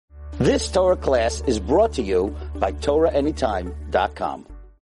This Torah class is brought to you by TorahAnytime.com.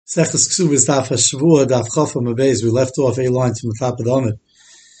 Seches Ksubis Daf HaShavua Daf Chaf Amabez. We left off 8 lines from the top of the Amid.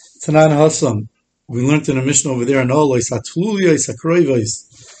 Tanan Hassam. We learned in a mission over there in Olois Hatuliyos Hakroivos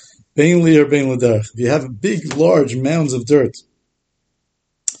Bein Li or Bein L'Derech. If you have big, large mounds of dirt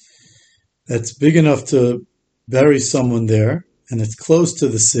that's big enough to bury someone there, and it's close to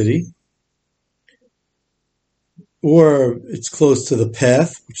the city, or it's close to the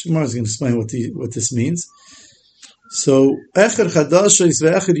path, which Gemara is going to explain what this means. So, echad chadashos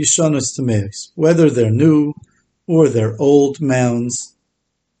ve'echad yishanos tameos, whether they're new or they're old mounds,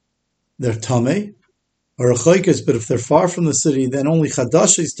 they're tamei, or achoikos, but if they're far from the city, then only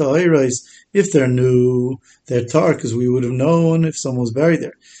chadashos ta'oros, if they're new, they're tar, because we would have known if someone was buried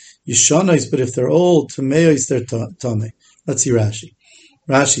there. Yishanos, but if they're old, tameos, they're tamei. Let's see Rashi.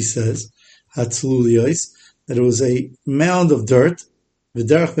 Rashi says, hatzluliyos, that it was a mound of dirt.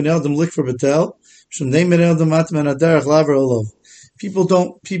 People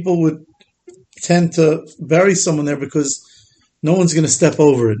would tend to bury someone there because no one's going to step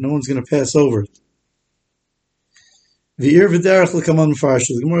over it. No one's going to pass over it. The Gemara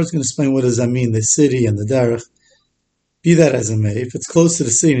is going to explain what does that mean, the city and the derech. Be that as it may, if it's close to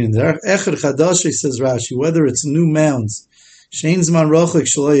the city and the derech, echad chadashi, says Rashi, whether it's new mounds, it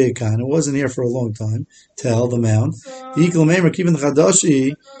wasn't here for a long time. Tell the mound.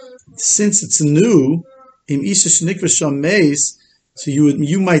 Since it's new, so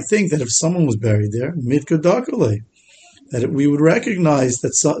you might think that if someone was buried there, that we would recognize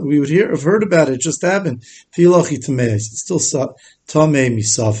that we would have heard about it. It just happened. It's still tamei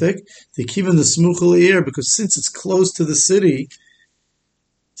misafik. They keep in the smuchal ear because since it's close to the city.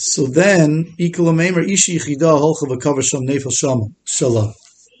 So then, we're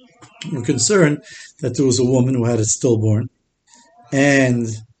concerned that there was a woman who had a stillborn, and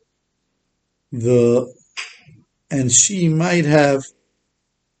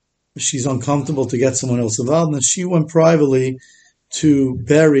she's uncomfortable to get someone else involved, and she went privately to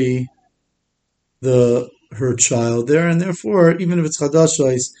bury her child there, and therefore, even if it's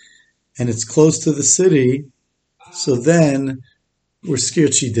chadashos and it's close to the city, so then we're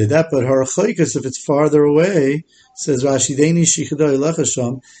scared she did that, but her achoikas, if it's farther away, says Rashi,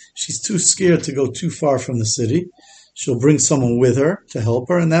 she's too scared to go too far from the city. She'll bring someone with her to help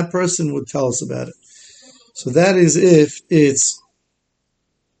her, and that person would tell us about it. So that is if it's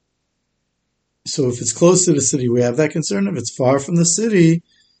close to the city, we have that concern. If it's far from the city,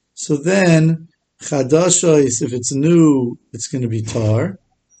 so then chadashos, if it's new, it's going to be tar.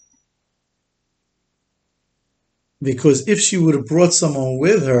 Because if she would have brought someone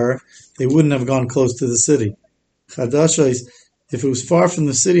with her, they wouldn't have gone close to the city. Chadashos, if it was far from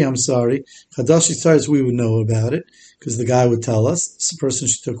the city, Chadashos tar, we would know about it, because the guy would tell us, it's the person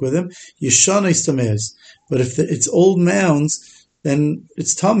she took with him. Yishanos tameis. But if it's old mounds, then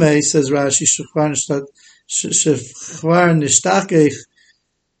it's tamei, says Rashi, shechvar nishtakech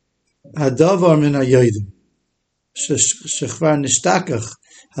hadavar min hayodim. Shechvar nishtakech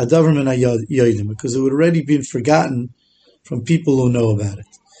because it would already been forgotten from people who know about it.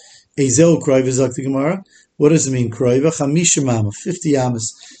 What does it mean, kroiva? 50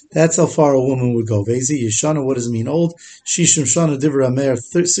 amas. That's how far a woman would go. Yeshana, what does it mean, old? Shishim shana divra amer,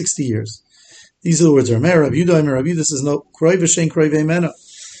 60 years. These are the words. Amer, Rabbi Yudah, this is no kroiva, shein kroiva mena.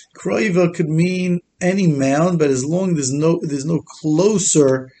 Kroiva could mean any mound, but as long as there's no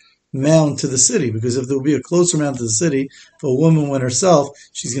closer mound to the city, because if there will be a closer mound to the city, if a woman went herself,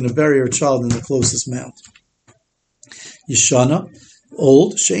 she's going to bury her child in the closest mound. Yishana,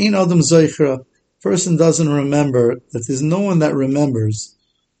 old, she'ein adam zeichra, person doesn't remember, that there's no one that remembers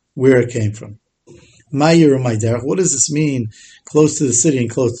where it came from. Ma'ir ma'derech, what does this mean, close to the city and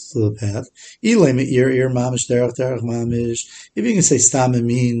close to the path? Ilay me'ir mamish derech mamish. If you can say stam, it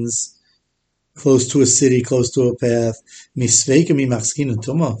means close to a city, close to a path. Misveika mi machskina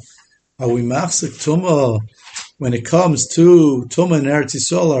tumah. Are we machzik tumah when it comes to tumah in Eretz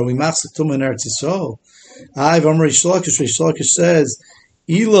Yisrael? Are we machzik tumah in Eretz Yisrael? I've Reish Lakish says,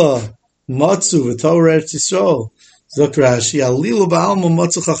 Ila matzu v'torah Eretz Yisrael. Zok Rashi, Alila ba'alma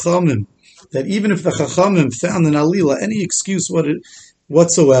matzu chachamim. That even if the chachamim found in Alila any excuse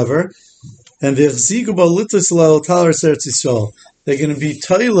whatsoever, and v'chziku ba'litus la'al Eretz Yisrael, they're going to be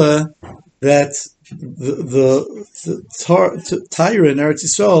toila that the Tyre in Eretz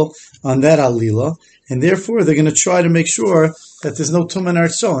Yisrael on that Alila, and therefore they're going to try to make sure that there's no Tumah in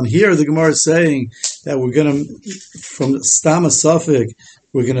Eretz Yisrael. And here the Gemara is saying that we're going to, from Stama Safik,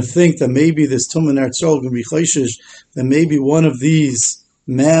 we're going to think that maybe this Tumah in Eretz Yisrael is going to be Chayshish, that maybe one of these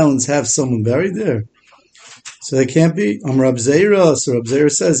mounds have someone buried there. So they can't be. Rab Zeira. So Rab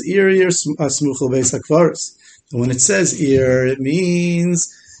Zeira says, Ir Asmuch L'Beis HaKvaros. And when it says Ir, it means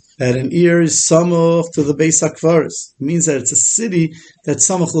that an Ir is Samuch to the Beis HaKvaros. It means that it's a city that's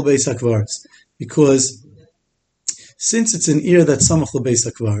Samuch L'Beis HaKvaros. Because since it's an Ir that's Samuch L'Beis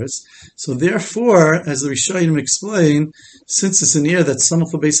HaKvaros, so therefore, as the Rishonim explain, since it's an Ir that's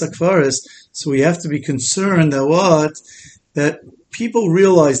Samuch L'Beis HaKvaros, so we have to be concerned that what? That people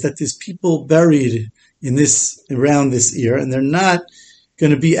realize that there's people buried in this, around this Ir, and they're not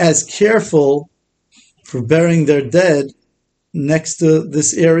going to be as careful for burying their dead next to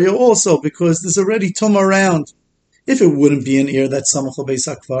this area also, because there's already tum around. If it wouldn't be an Ir that Samach L'Beis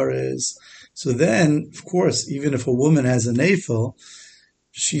HaKvaros, so then, of course, even if a woman has a nafel,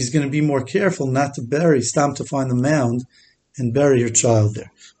 she's going to be more careful not to bury, stam to find the mound and bury her child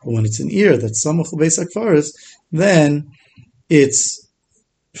there. But when it's an Ir that's Samach L'Beis HaKvaros, then it's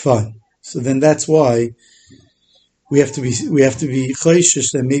fine. So then that's why we have to be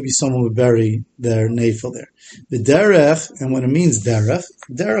choishish that maybe someone would bury their nafel there. The derech, and when it means derech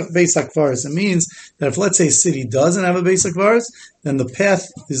Beis HaKvaros, it means that if, let's say, a city doesn't have a Beis HaKvaros, then the path,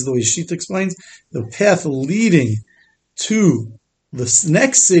 this is the way Shita explains, the path leading to the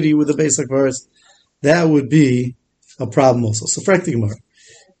next city with the Beis HaKvaros, that would be a problem also. So, Frekti Gemara,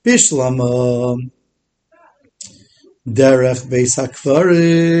 Bishlam derech Beis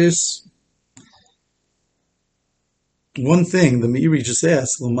HaKvaros. One thing the Meiri just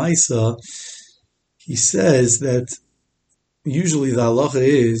asked, Lamaisa, he says that usually the halacha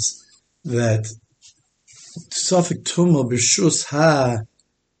is that Safek Tumah B'Shus Ha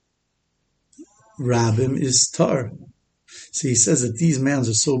Rabim is tar. So he says that these mounds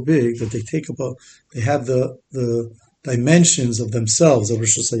are so big that they take up they have the dimensions of themselves of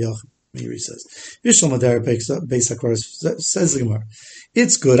Rishus HaYachim. Meiri says, Yishlam Derech Beis HaKvaros, says the Gemara.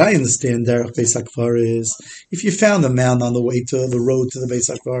 It's good. I understand Derech Beis HaKvaros. If you found a mound on the way to the road to the Beis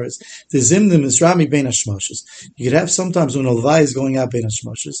HaKvaros, the Zimnim is Rami Bein HaShmoshes. You could have sometimes when a Levai is going out Bein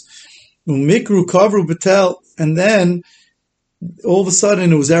HaShmoshes. Mikru Kavru Betel, and then all of a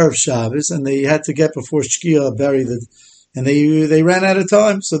sudden it was Erev Shabbos, and they had to get before Shkia bury and they ran out of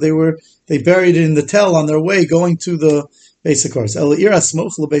time, so they buried it in the tel on their way going to the Beis HaKvaros. El Ir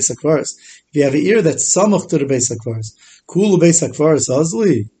Asmuch L'Beis HaKvaros. If you have an ear that's Samuch to the Beis HaKvaros, Kulu Beis HaKvaros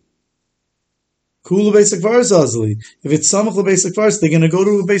Azli. Kulu Beis HaKvaros Azli. If it's Samuch L'Beis HaKvaros, they're going to go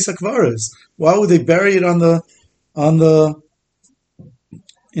to a Beis HaKvaros. Why would they bury it in the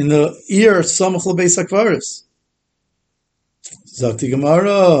ear Samuch L'Beis HaKvaros? Zakti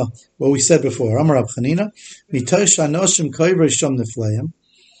Gemara, what we said before. Amar Rab Chanina, Mitosh Anoshim Koivrei Shom Nefleim.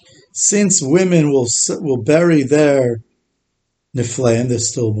 Since women will bury their Nefleim, their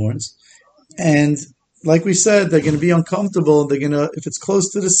stillborns, and like we said, they're going to be uncomfortable. They're going to, if it's close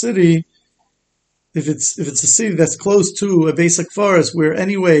to the city, if it's a city that's close to a Beis HaKvaros, where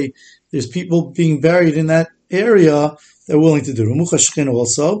anyway there's people being buried in that area, they're willing to do it. Mucha Shchin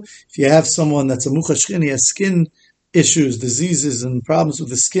also, if you have someone that's a Mucha Shchin, he has skin issues, diseases, and problems with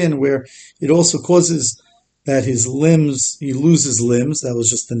the skin, where it also causes that his limbs, he loses limbs. That was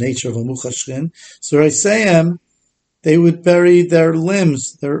just the nature of a Mucha Shchin. So Raisayim, they would bury their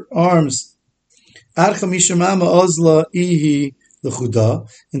limbs, their arms, until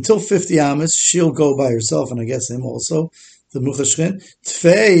 50 amas, she'll go by herself, and I guess him also, the Muchashchin.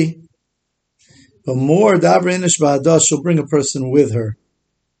 Tfei, but more, she'll bring a person with her.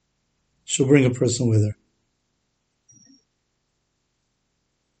 She'll bring a person with her.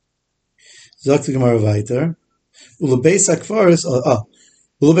 Zakti Gemara Vayter. Ulebeis HaKvaros,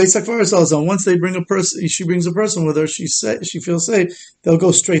 once they bring a person, she brings a person with her, she feels safe, they'll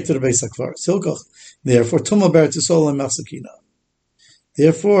go straight to the Beis HaKvaros. Therefore, Tumah Ber Tisol and Machzakina.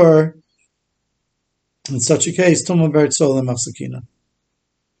 Therefore, in such a case, Tumah Ber Tisol and Machzakina.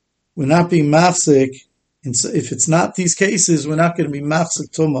 We're not being machzik, if it's not these cases, we're not going to be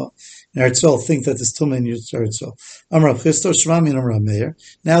machzik Tumah. In Eretzol, think that there's Tumah in Eretzol. Amar Rav Chisda, Shema Min Amar Meir.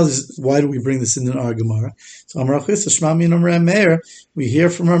 Now, why do we bring this in our Gemara? So Amar Rav Chisda, Shema Min Amar Meir, we hear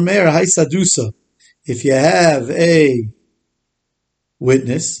from our Meir, Hai Sadusa. If you have a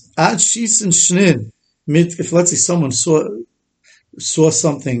witness, Ad Shis and Shnin, if let's say someone saw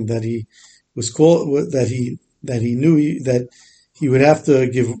something that he was called, that he knew that he would have to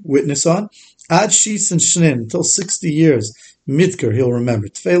give witness on, Ad Shis and Shnin, until 60 years, Midker, he'll remember.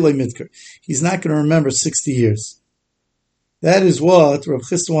 Tfeilei Midker. He's not going to remember 60 years. That is what Rav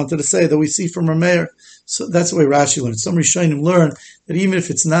Chisda wanted to say, that we see from Rameir. So that's the way Rashi learned. Some Rishonim learn that even if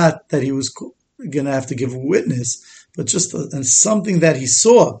it's not that he was going to have to give a witness, but just something that he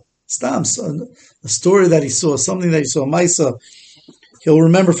saw, a story that he saw, something that he saw, Maisa, he'll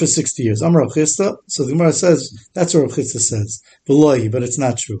remember for 60 years. Amar Rav Chisda, so the Gemara says, that's what Rav Chisda says. V'loi, but it's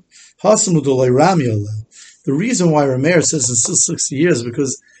not true. Hasamudoloi Rami Olel. The reason why Rameir says it's still 60 years is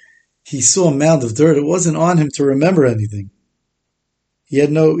because he saw a mound of dirt. It wasn't on him to remember anything. He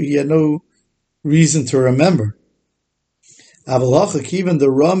had no reason to remember. Avalachak, even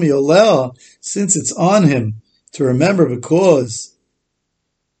the Rami Olel, since it's on him to remember because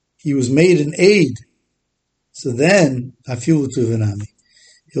he was made an aid, so then afilu tuvinami,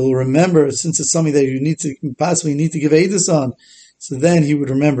 he'll remember, since it's something that you possibly need to give aidus on, so then he would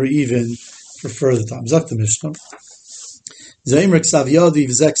remember even for further time. Zok the Mishnah.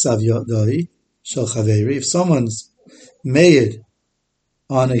 If someone's made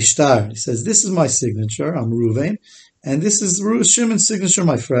on a star, he says, this is my signature, I'm Ruvain, and this is Shimon's signature,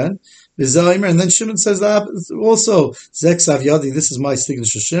 my friend. And then Shimon says that also, Zek Sav Yadi, this is my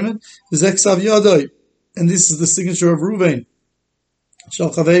signature, Shimon. Zek Sav Yadai, and this is the signature of Ruvain, Shal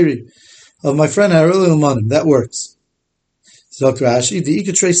Chaveri, of my friend Haril Ilmanim. That works. Zok Rashi, the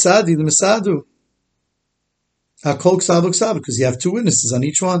Ikatrei Sadi, the Mesadu. Hakol Ksav Ksav, because you have two witnesses on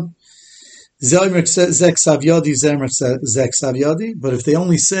each one. Zek Sav Yadi, Zek Sav Yadi, but if they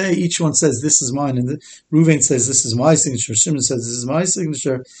only say, each one says, this is mine, and Ruvain says, this is my signature, Shimon says, this is my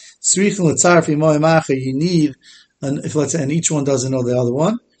signature, you need, if let's say, and each one doesn't know the other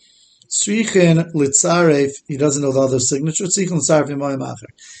one, Srichin Litzaref, he doesn't know the other signature,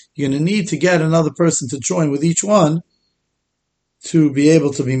 you're going to need to get another person to join with each one to be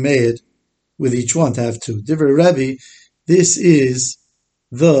able to be made with each one, to have two. Divrei Rebbe, this is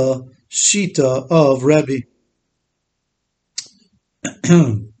the Shita of Rebbe.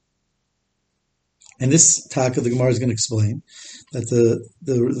 And this talk of the Gemara is going to explain that the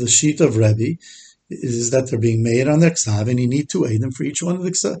Shita of Rebbe is that they're being made on their Ksav, and you need to aid them for each one of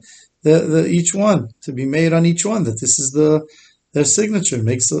the Ksav, each one, to be made on each one, that this is their signature.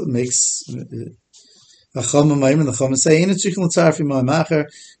 Makes the Chacham say,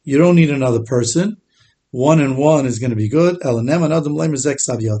 you don't need another person. One and one is going to be good. A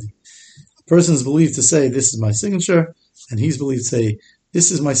person is believed to say, this is my signature, and he's believed to say,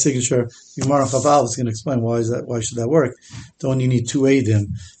 this is my signature. Gemara Chaval is going to explain why should that work? Don't you need two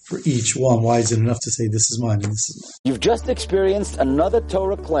Eidim for each one? Why is it enough to say, this is mine and this is mine? You've just experienced another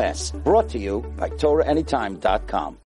Torah class brought to you by TorahAnytime.com.